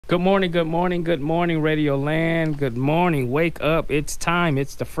Good morning, good morning, good morning, Radio Land. Good morning. Wake up. It's time.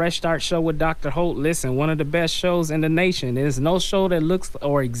 It's the Fresh Start Show with Dr. Holt. Listen, one of the best shows in the nation. There's no show that looks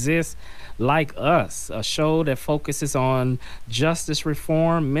or exists like us. A show that focuses on justice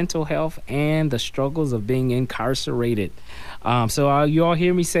reform, mental health, and the struggles of being incarcerated. So you all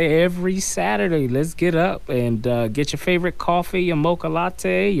hear me say every Saturday, let's get up and get your favorite coffee, your mocha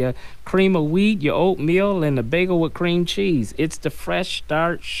latte, your cream of wheat, your oatmeal, and a bagel with cream cheese. It's the Fresh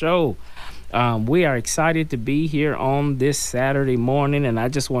Start Show. We are excited to be here on this Saturday morning, and I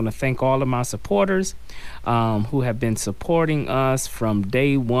just want to thank all of my supporters who have been supporting us from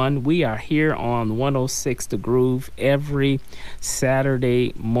day one. We are here on 106 The Groove every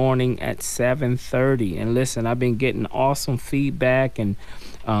Saturday morning at 7:30. And listen, I've been getting awesome feedback and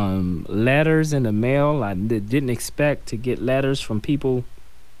letters in the mail. I didn't expect to get letters from people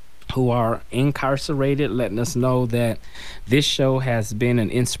who are incarcerated, letting us know that this show has been an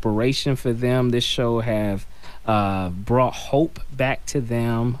inspiration for them. This show have brought hope back to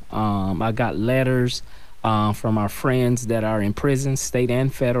them. I got letters from our friends that are in prison, state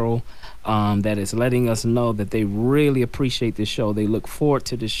and federal, that is letting us know that they really appreciate this show. They look forward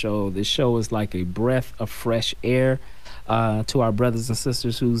to the show. This show is like a breath of fresh air to our brothers and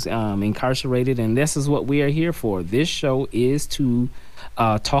sisters who's incarcerated, and this is what we are here for. This show is to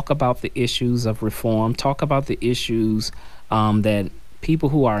talk about the issues of reform, talk about the issues that people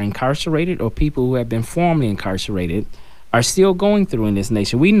who are incarcerated or people who have been formerly incarcerated are still going through in this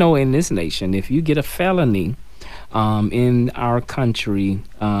nation. We know in this nation, if you get a felony in our country,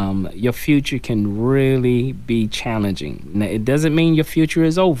 your future can really be challenging. Now, it doesn't mean your future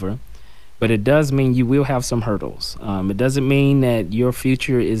is over, but it does mean you will have some hurdles. It doesn't mean that your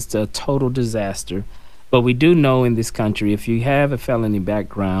future is a total disaster. But we do know in this country, if you have a felony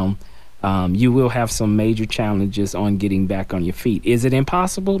background, you will have some major challenges on getting back on your feet. Is it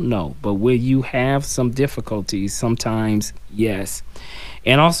impossible? No. But will you have some difficulties? Sometimes, yes.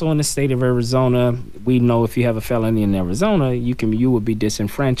 And also in the state of Arizona, we know if you have a felony in Arizona, you will be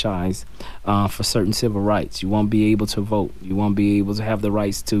disenfranchised for certain civil rights. You won't be able to vote. You won't be able to have the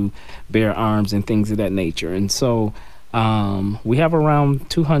rights to bear arms and things of that nature. And so we have around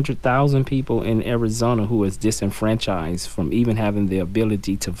 200,000 people in Arizona who is disenfranchised from even having the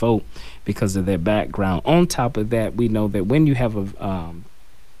ability to vote because of their background. On top of that, we know that when you have a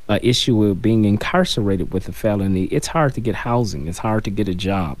issue with being incarcerated with a felony, it's hard to get housing. It's hard to get a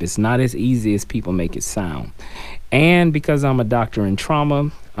job. It's not as easy as people make it sound. And because I'm a doctor in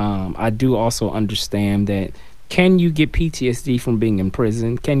trauma, I do also understand that can you get PTSD from being in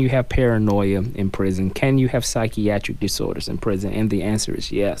prison? Can you have paranoia in prison? Can you have psychiatric disorders in prison? And the answer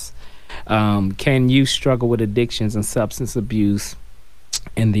is yes. Can you struggle with addictions and substance abuse?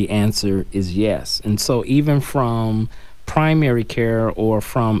 And the answer is yes. And so even from primary care or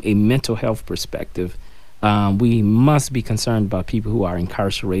from a mental health perspective, we must be concerned about people who are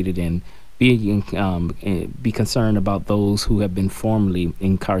incarcerated and be concerned about those who have been formerly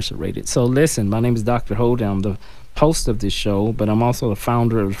incarcerated. So listen, my name is Dr. Holt. I'm the host of this show, but I'm also the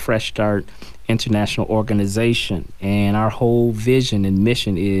founder of the Fresh Start International Organization. And our whole vision and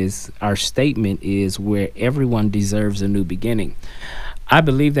mission is, our statement is, where everyone deserves a new beginning. I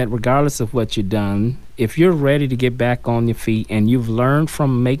believe that regardless of what you've done, if you're ready to get back on your feet and you've learned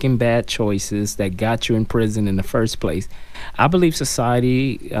from making bad choices that got you in prison in the first place, I believe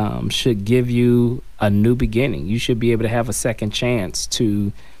society should give you a new beginning. You should be able to have a second chance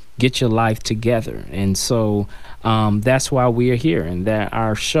to get your life together. And so that's why we are here, and that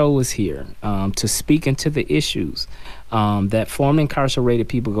our show is here to speak into the issues that formerly incarcerated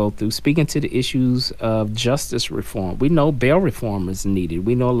people go through, speaking to the issues of justice reform. We know bail reform is needed.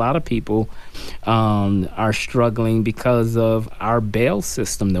 We know a lot of people are struggling because of our bail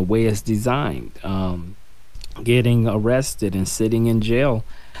system, the way it's designed, getting arrested and sitting in jail,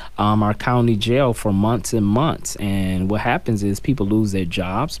 our county jail, for months and months. And what happens is people lose their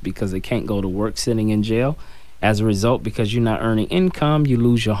jobs because they can't go to work sitting in jail. As a result, because you're not earning income, you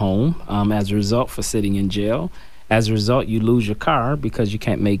lose your home as a result for sitting in jail. As a result, you lose your car because you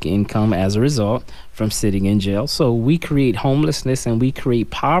can't make income as a result from sitting in jail. So we create homelessness and we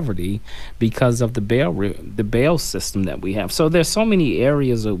create poverty because of the bail system that we have. So there's so many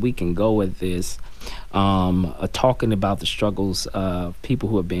areas that we can go with this, talking about the struggles of people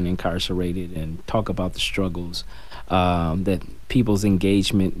who have been incarcerated, and talk about the struggles that people's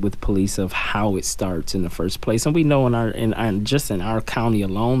engagement with police, of how it starts in the first place. And we know just in our county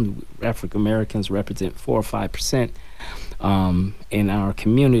alone, African Americans represent 4 or 5% in our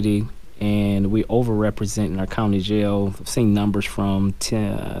community, and we overrepresent in our county jail. I've seen numbers from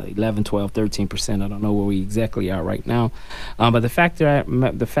 10, 11, 12, 13%. I don't know where we exactly are right now. But the fact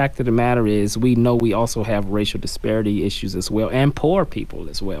of the matter is, we know we also have racial disparity issues as well, and poor people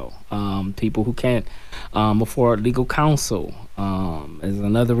as well. People who can't afford legal counsel is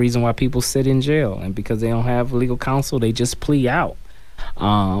another reason why people sit in jail. And because they don't have legal counsel, they just plea out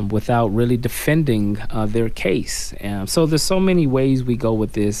without really defending their case. So there's so many ways we go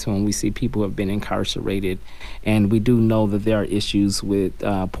with this when we see people who have been incarcerated, and we do know that there are issues with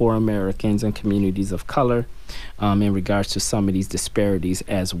poor Americans and communities of color in regards to some of these disparities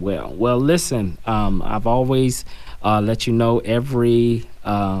as well. Well, listen, I've always let you know every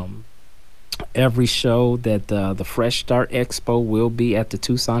show that the Fresh Start Expo will be at the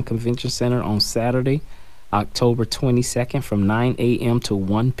Tucson Convention Center on Saturday, October 22nd from 9 a.m. to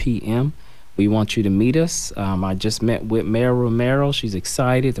 1 p.m. We want you to meet us. I just met with Mayor Romero. She's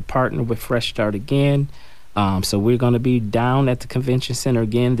excited to partner with Fresh Start again. So we're going to be down at the Convention Center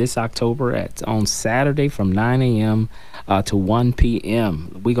again this October on Saturday from 9 a.m. To 1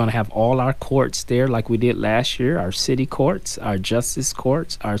 p.m. We're going to have all our courts there like we did last year, our city courts, our justice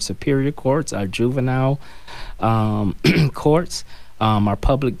courts, our superior courts, our juvenile courts. Our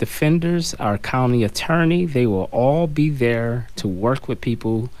public defenders, our county attorney, they will all be there to work with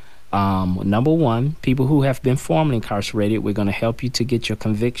people. Number one, people who have been formerly incarcerated. We're going to help you to get your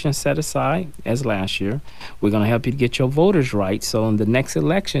conviction set aside as last year. We're going to help you to get your voters' rights. So in the next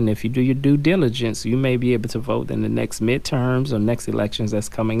election, if you do your due diligence, you may be able to vote in the next midterms or next elections that's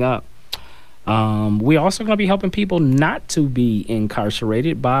coming up. We're also going to be helping people not to be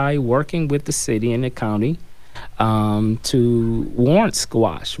incarcerated by working with the city and the county to warrant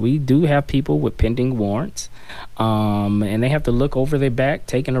squash. We do have people with pending warrants, and they have to look over their back,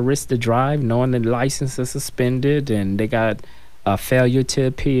 taking a risk to drive, knowing the license is suspended, and they got failure to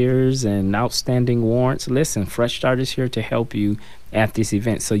appears and outstanding warrants. Listen, Fresh Start is here to help you at this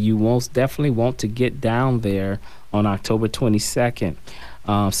event, so you most definitely want to get down there on October 22nd.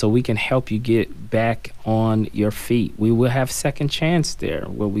 So we can help you get back on your feet. We will have Second Chance there,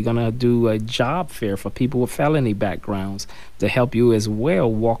 where we're going to do a job fair for people with felony backgrounds to help you as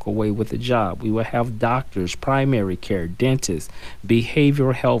well walk away with a job. We will have doctors, primary care, dentists,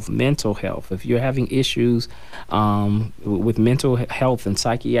 behavioral health, mental health. If you're having issues with mental health and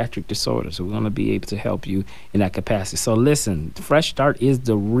psychiatric disorders, we're going to be able to help you in that capacity. So listen, Fresh Start is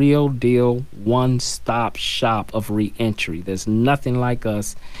the real deal one-stop shop of reentry. There's nothing like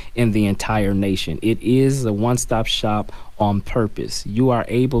us in the entire nation. It is a one-stop shop on purpose. You are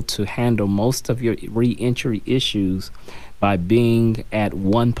able to handle most of your reentry issues by being at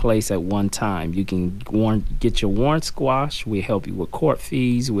one place at one time. You can get your warrant squashed. We'll help you with court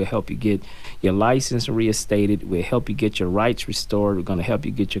fees. We'll help you get your license reinstated. We'll help you get your rights restored. We're going to help you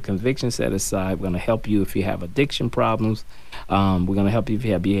get your conviction set aside. We're going to help you if you have addiction problems. We're going to help you if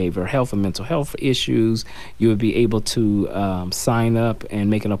you have behavioral health and mental health issues. You will be able to sign up and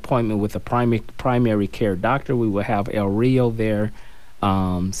make an appointment with a primary care doctor. We will have El Rio there.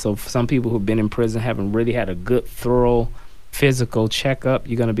 So for some people who've been in prison, haven't really had a good, thorough physical checkup,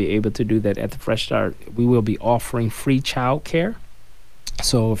 you're going to be able to do that at the Fresh Start. We will be offering free child care.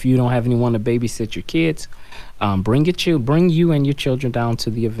 So if you don't have anyone to babysit your kids, bring you and your children down to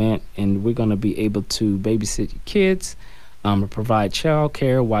the event, and we're going to be able to babysit your kids and provide child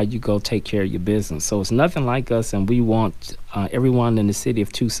care while you go take care of your business. So it's nothing like us, and we want everyone in the city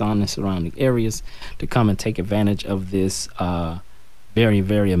of Tucson and surrounding areas to come and take advantage of this very,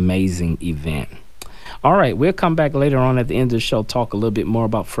 very amazing event. All right, we'll come back later on at the end of the show, talk a little bit more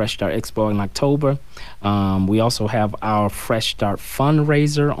about Fresh Start Expo in October. We also have our Fresh Start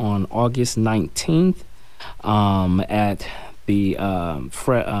fundraiser on August 19th at the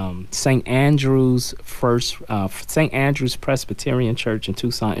St. Andrew's Presbyterian Church in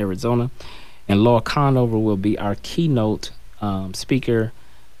Tucson, Arizona. And Laura Conover will be our keynote speaker,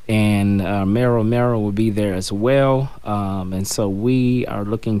 and Mayor Romero will be there as well. And so we are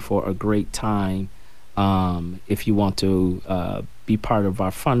looking for a great time. If you want to be part of our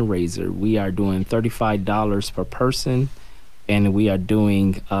fundraiser, we are doing $35 per person, and we are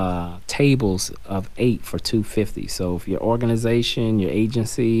doing tables of 8 for $250. So if your organization, your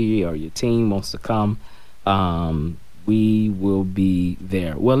agency, or your team wants to come, we will be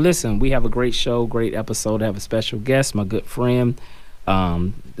there. Well, listen, we have a great show, great episode. I have a special guest, my good friend,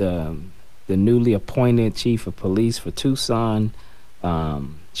 the newly appointed chief of police for Tucson,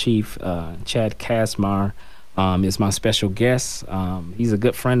 Chief Chad Kasmar, is my special guest. He's a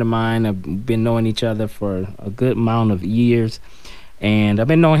good friend of mine. I've been knowing each other for a good amount of years, and I've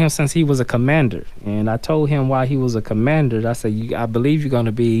been knowing him since he was a commander. And I told him why he was a commander. I said, I believe you're going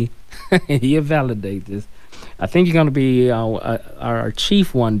to be He'll validate this. I think you're going to be our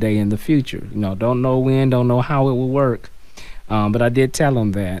chief one day in the future. Don't know when, don't know how it will work. But I did tell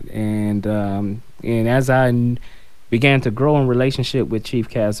him that. And as I began to grow in relationship with Chief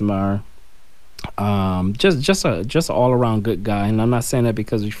Casimir, just a all around good guy. And I'm not saying that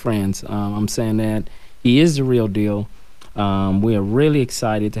because we're friends. I'm saying that he is the real deal. We are really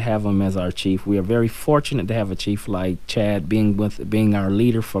excited to have him as our chief. We are very fortunate to have a chief like Chad being our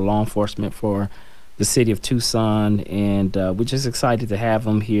leader for law enforcement for the city of Tucson, and we're just excited to have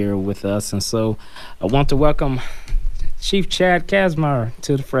him here with us. And so I want to welcome Chief Chad Casimir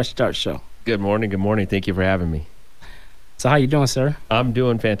to the Fresh Start Show. Good morning. Good morning. Thank you for having me. So how you doing, sir? I'm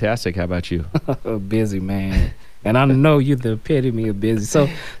doing fantastic. How about you? Busy, man. And I know you're the epitome of busy. So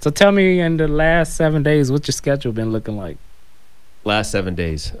tell me, in the last 7 days, what's your schedule been looking like? Last 7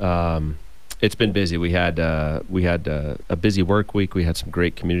 days. It's been busy. We had a busy work week. We had some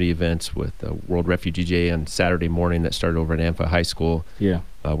great community events with World Refugee Day on Saturday morning that started over at ANFA High School. Yeah.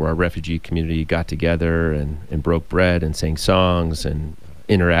 Where our refugee community got together and broke bread and sang songs and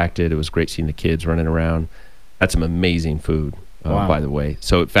interacted. It was great seeing the kids running around. Had some amazing food, wow. By the way.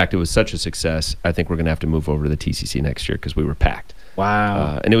 So, in fact, it was such a success. I think we're going to have to move over to the TCC next year because we were packed.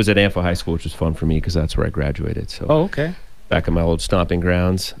 Wow. And it was at ANFA High School, which was fun for me because that's where I graduated. So. Oh, okay. Back in my old stomping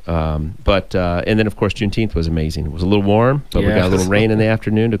grounds. And then, of course, Juneteenth was amazing. It was a little warm, but we got a little rain in the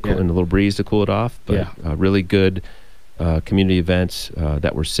afternoon and a little breeze to cool it off. But really good community events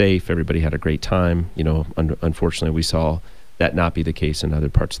that were safe. Everybody had a great time. Unfortunately, we saw that not be the case in other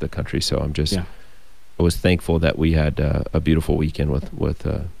parts of the country. So I was thankful that we had a beautiful weekend with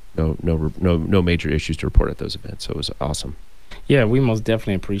no major issues to report at those events. So it was awesome. Yeah, we most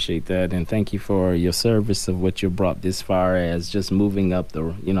definitely appreciate that, and thank you for your service of what you brought this far as just moving up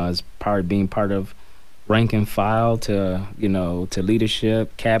as being part of rank and file to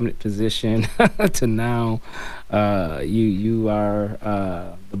leadership, cabinet position to now you are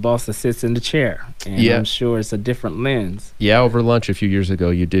the boss that sits in the chair, and I'm sure it's a different lens. Yeah, over lunch a few years ago,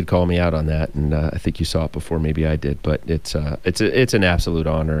 you did call me out on that, and I think you saw it before, maybe I did, but it's an absolute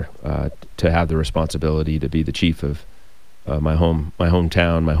honor to have the responsibility to be the chief of my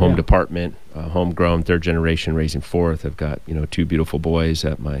hometown, my home department, homegrown, third generation, raising fourth. I've got 2 beautiful boys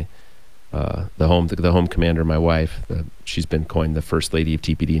at my the home commander, my wife. She's been coined the first lady of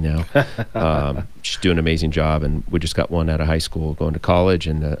TPD now. She's doing an amazing job, and we just got one out of high school going to college,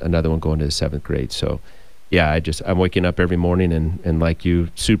 and another one going to the 7th grade. So, yeah, I'm waking up every morning and like you,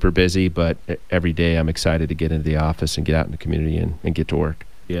 super busy, but every day I'm excited to get into the office and get out in the community and get to work.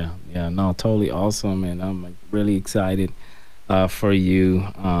 Yeah, no, totally awesome, and I'm really excited for you,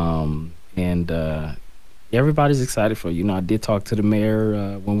 and everybody's excited for you. I did talk to the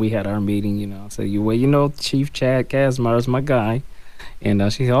mayor when we had our meeting. I said, Chief Chad Casimir is my guy, and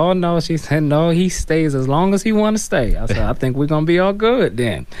she said, oh no, she said no, he stays as long as he want to stay. I said, I think we're gonna be all good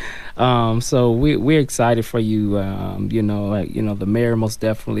then. So we're excited for you. The mayor most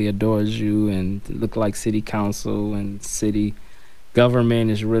definitely adores you, and look like city council and city government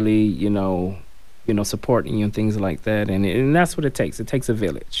is really supporting you and things like that, and that's what it takes. It takes a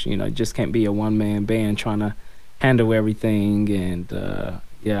village. It just can't be a one-man band trying to handle everything, and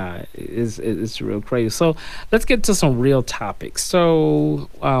it's real crazy. So let's get to some real topics. So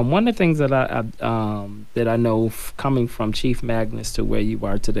one of the things that I know coming from Chief Magnus to where you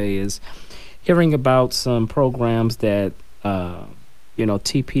are today is hearing about some programs that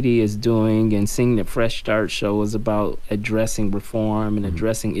TPD is doing, and seeing the Fresh Start Show is about addressing reform and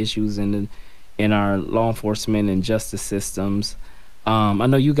addressing issues in our law enforcement and justice systems. I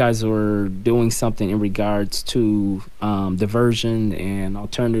know you guys were doing something in regards to diversion and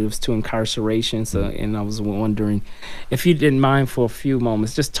alternatives to incarceration. So, and I was wondering if you didn't mind for a few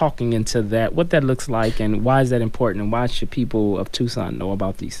moments just talking into that, what that looks like, and why is that important, and why should people of Tucson know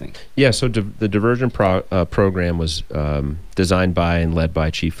about these things? Yeah, so the diversion program was designed by and led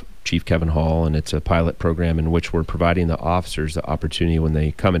by Chief Kevin Hall, and it's a pilot program in which we're providing the officers the opportunity when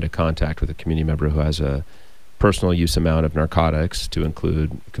they come into contact with a community member who has a personal use amount of narcotics, to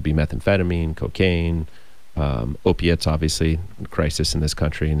include, it could be methamphetamine, cocaine, opiates, obviously, crisis in this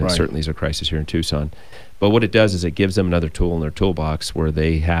country, and it certainly is a crisis here in Tucson. But what it does is it gives them another tool in their toolbox where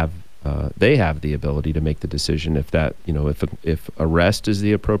they have the ability to make the decision if arrest is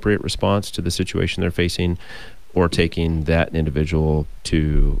the appropriate response to the situation they're facing, or taking that individual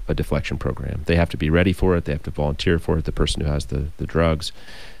to a deflection program. They have to be ready for it. They have to volunteer for it, the person who has the drugs.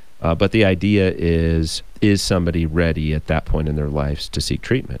 But the idea is somebody ready at that point in their lives to seek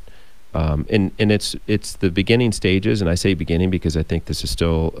treatment? And it's the beginning stages, and I say beginning because I think this is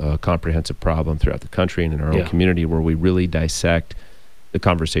still a comprehensive problem throughout the country and in our own community, where we really dissect the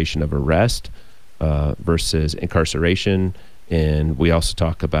conversation of arrest versus incarceration. And we also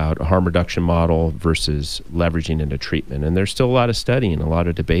talk about a harm reduction model versus leveraging into treatment. And there's still a lot of study and a lot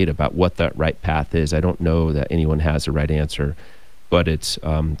of debate about what that right path is. I don't know that anyone has the right answer, but it's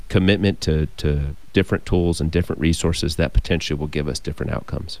commitment to different tools and different resources that potentially will give us different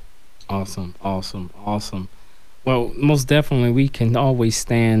outcomes. Awesome. Well, most definitely, we can always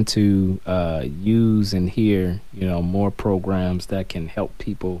stand to use and hear, more programs that can help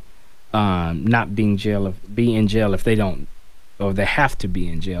people not be in jail if they don't, or they have to be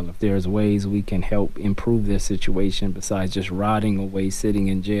in jail. If there's ways we can help improve their situation besides just rotting away, sitting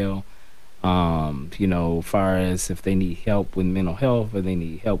in jail, far as if they need help with mental health or they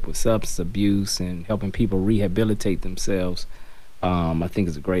need help with substance abuse and helping people rehabilitate themselves, I think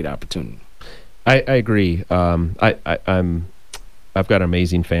is a great opportunity. I agree. I've got an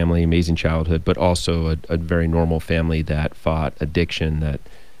amazing family, amazing childhood, but also a very normal family that fought addiction, that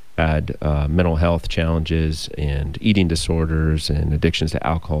had mental health challenges and eating disorders and addictions to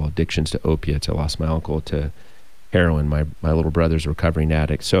alcohol, addictions to opiates. I lost my uncle to heroin. My little brother's a recovering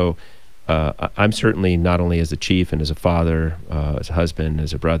addict. So I'm certainly, not only as a chief and as a father, as a husband,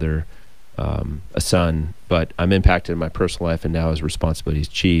 as a brother, a son, but I'm impacted in my personal life and now as responsibility as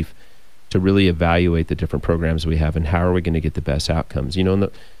chief to really evaluate the different programs we have and how are we going to get the best outcomes.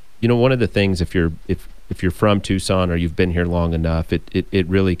 One of the things, if you're from Tucson or you've been here long enough, it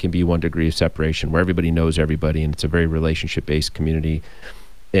really can be 1 degree of separation where everybody knows everybody and it's a very relationship-based community.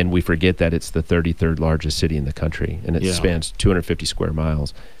 And we forget that it's the 33rd largest city in the country and it spans 250 square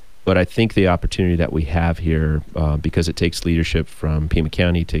miles. But I think the opportunity that we have here, because it takes leadership from Pima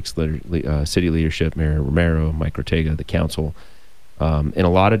County, takes city leadership, Mayor Romero, Mike Ortega, the council, and a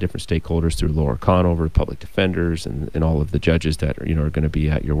lot of different stakeholders through Laura Conover, public defenders, and all of the judges that are going to be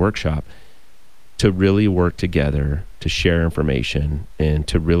at your workshop, to really work together to share information and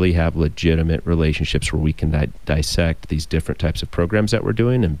to really have legitimate relationships where we can dissect these different types of programs that we're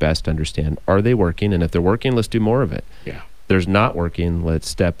doing and best understand, are they working? And if they're working, let's do more of it. Yeah. If there's not working, let's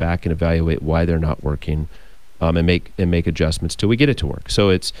step back and evaluate why they're not working, and make adjustments till we get it to work.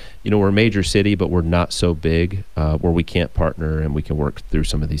 So it's, we're a major city, but we're not so big where we can't partner and we can work through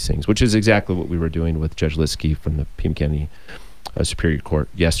some of these things, which is exactly what we were doing with Judge Litsky from the Pima County Superior Court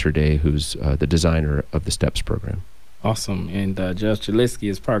yesterday, who's the designer of the STEPS program. Awesome. And Judge Litsky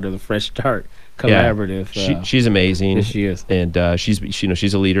is part of the Fresh Start Collaborative. Yeah, she's amazing. Yes, she is. And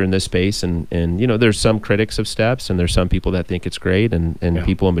she's a leader in this space. And there's some critics of STEPS, and there's some people that think it's great, and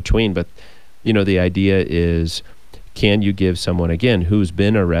people in between. But the idea is, can you give someone, again, who's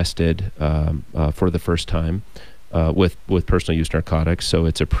been arrested for the first time with personal use narcotics, so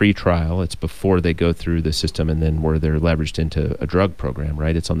it's a pre-trial, it's before they go through the system and then where they're leveraged into a drug program,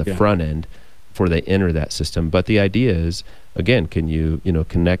 right? It's on the front end before they enter that system. But the idea is, again, can you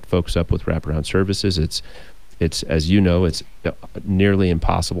connect folks up with wraparound services? It's as it's nearly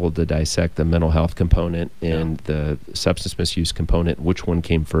impossible to dissect the mental health component and the substance misuse component, which one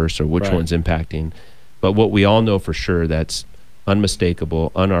came first or which one's impacting. But what we all know for sure that's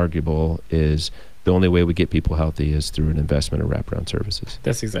unmistakable, unarguable, is the only way we get people healthy is through an investment in wraparound services.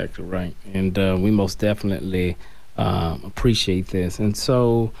 That's exactly right. And we most definitely appreciate this. And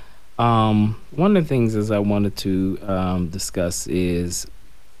so one of the things is I wanted to discuss is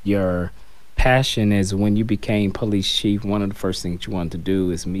your passion. Is when you became police chief, one of the first things you wanted to do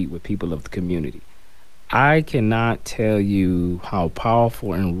is meet with people of the community. I cannot tell you how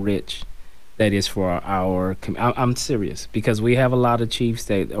powerful and rich that is for our I'm serious, because we have a lot of chiefs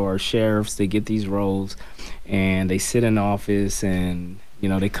or sheriffs, they get these roles and they sit in office and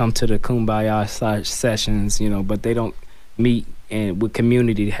they come to the kumbaya sessions, but they don't meet with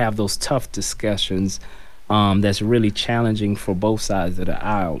community to have those tough discussions that's really challenging for both sides of the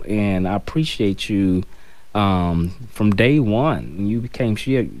aisle. And I appreciate you from day one when you became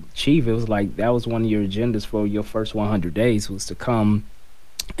chief. It was like that was one of your agendas for your first 100 days was to come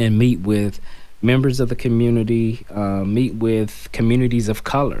and meet with members of the community, meet with communities of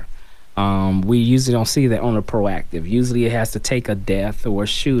color. We usually don't see that on a proactive. Usually it has to take a death or a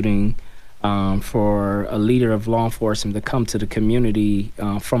shooting for a leader of law enforcement to come to the community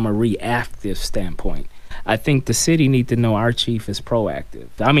from a reactive standpoint. I think the city need to know our chief is proactive.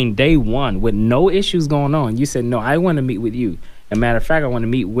 I mean, day one, with no issues going on, you said, no, I want to meet with you. As a matter of fact, I want to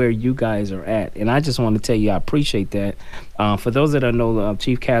meet where you guys are at. And I just want to tell you, I appreciate that. For those that don't know,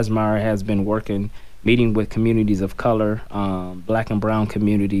 Chief Kazmaier has been meeting with communities of color, black and brown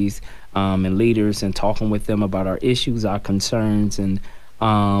communities, and leaders, and talking with them about our issues, our concerns. And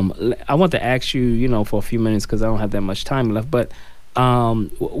I want to ask you, for a few minutes, because I don't have that much time left, but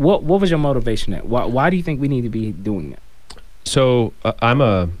what was your motivation at? Why do you think we need to be doing that? So I'm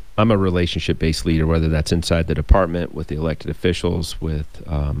a relationship-based leader, whether that's inside the department, with the elected officials, with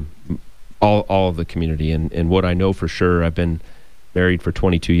all of the community. And what I know for sure, I've been married for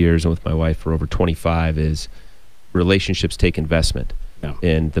 22 years and with my wife for over 25, is relationships take investment. Yeah.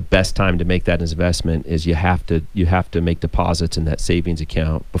 And the best time to make that investment is you have to make deposits in that savings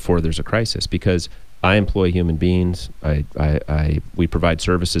account before there's a crisis, because I employ human beings. We provide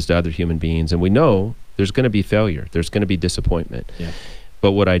services to other human beings, and we know there's going to be failure. There's going to be disappointment. Yeah.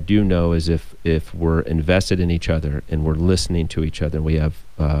 But what I do know is if we're invested in each other and we're listening to each other, we have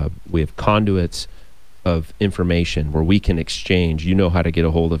conduits of information where we can exchange. You know how to get a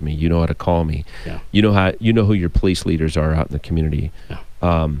hold of me. You know how to call me. Yeah. You know who your police leaders are out in the community.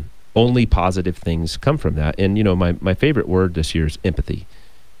 Yeah. Only positive things come from that. And my favorite word this year is empathy.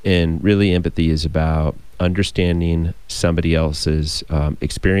 And really, empathy is about understanding somebody else's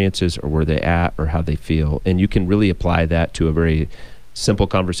experiences, or where they're at, or how they feel. And you can really apply that to a very simple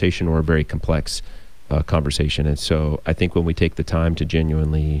conversation or a very complex conversation. And so I think when we take the time to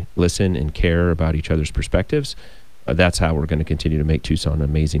genuinely listen and care about each other's perspectives, that's how we're going to continue to make Tucson an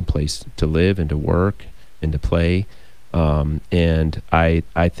amazing place to live and to work and to play. And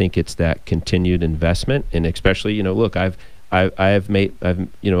I think it's that continued investment. And especially, look, I've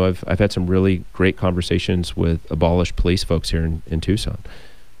had some really great conversations with abolished police folks here in Tucson,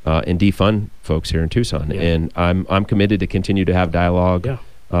 and defund folks here in Tucson. Yeah. And I'm committed to continue to have dialogue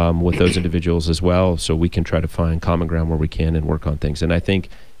with those individuals as well, so we can try to find common ground where we can and work on things. And I think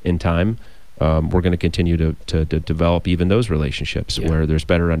in time, we're going to continue to develop even those relationships where there's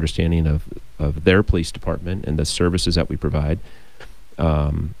better understanding of their police department and the services that we provide.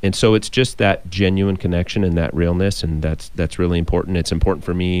 And so it's just that genuine connection and that realness, and that's really important. It's important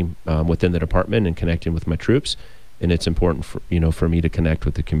for me within the department and connecting with my troops, and it's important for me to connect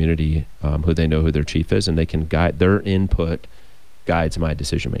with the community, who they know who their chief is, and they can guide their input guides my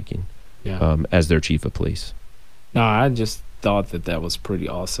decision making as their chief of police. No, I just thought that was pretty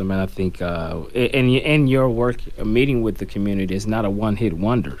awesome, and I think in your work, meeting with the community is not a one-hit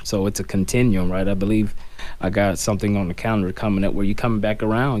wonder, so it's a continuum, right? I believe I got something on the calendar coming up where you're coming back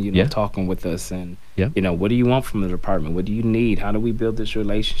around, talking with us, and what do you want from the department? What do you need? How do we build this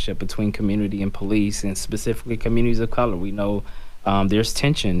relationship between community and police, and specifically communities of color? We know there's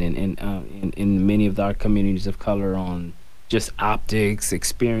tension in many of our communities of color on just optics,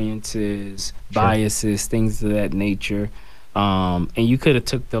 experiences, biases, things of that nature. And you could have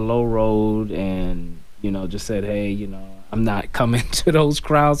took the low road and, just said, hey, I'm not coming to those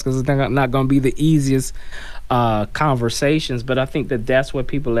crowds because it's not going to be the easiest conversations. But I think that's where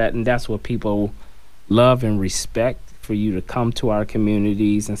people at, and that's what people love and respect, for you to come to our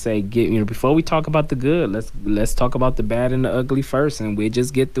communities and say, before we talk about the good, let's talk about the bad and the ugly first, and we'll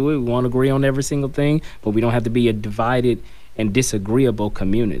just get through it. We won't agree on every single thing, but we don't have to be a divided and disagreeable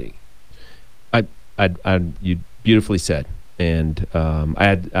community. You beautifully said. And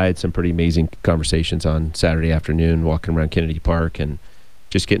I had some pretty amazing conversations on Saturday afternoon, walking around Kennedy Park and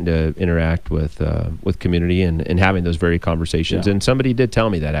just getting to interact with community and having those very conversations. And somebody did tell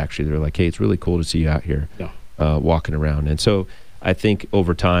me that, actually. They're like, hey, it's really cool to see you out here walking around. And so I think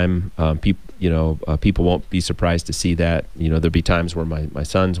over time, people won't be surprised to see that. There'll be times where my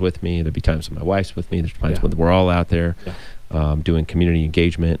son's with me. There'll be times when my wife's with me. There's times when we're all out there. Doing community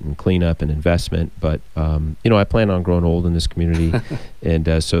engagement and cleanup and investment. But, I plan on growing old in this community.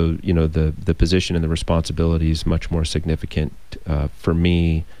 And so, the position and the responsibility is much more significant for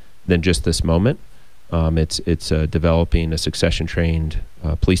me than just this moment. It's developing a succession-trained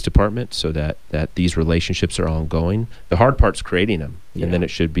police department so that these relationships are ongoing. The hard part's creating them. And then it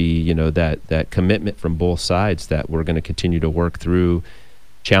should be, that commitment from both sides that we're going to continue to work through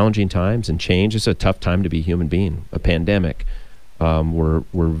challenging times and change. It's a tough time to be a human being, a pandemic. We're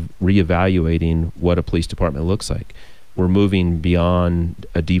reevaluating what a police department looks like. We're moving beyond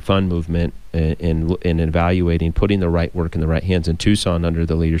a defund movement and evaluating, putting the right work in the right hands. In Tucson, under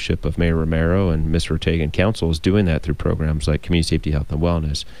the leadership of Mayor Romero and Mr. Ortega and Council, is doing that through programs like Community Safety, Health, and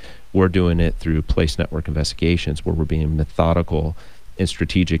Wellness. We're doing it through place network investigations, where we're being methodical and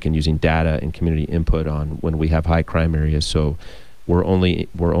strategic and using data and community input on when we have high crime areas. So we're only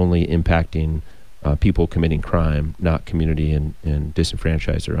impacting people committing crime, not community and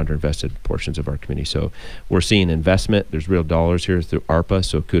disenfranchised or underinvested portions of our community. So we're seeing investment. There's real dollars here through ARPA.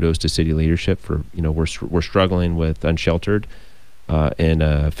 So kudos to city leadership for, we're struggling with unsheltered and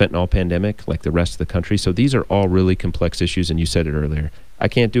a fentanyl pandemic like the rest of the country. So these are all really complex issues. And you said it earlier, I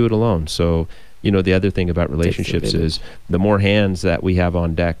can't do it alone. So, the other thing about relationships is the more hands that we have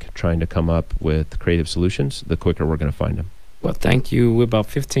on deck trying to come up with creative solutions, the quicker we're going to find them. Well, thank you. We're about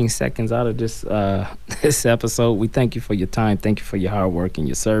 15 seconds out of this this episode. We thank you for your time. Thank you for your hard work and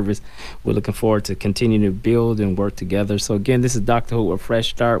your service. We're looking forward to continuing to build and work together. So again, this is Dr. Holt with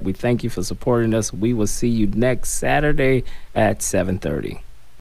Fresh Start. We thank you for supporting us. We will see you next Saturday at 7:30.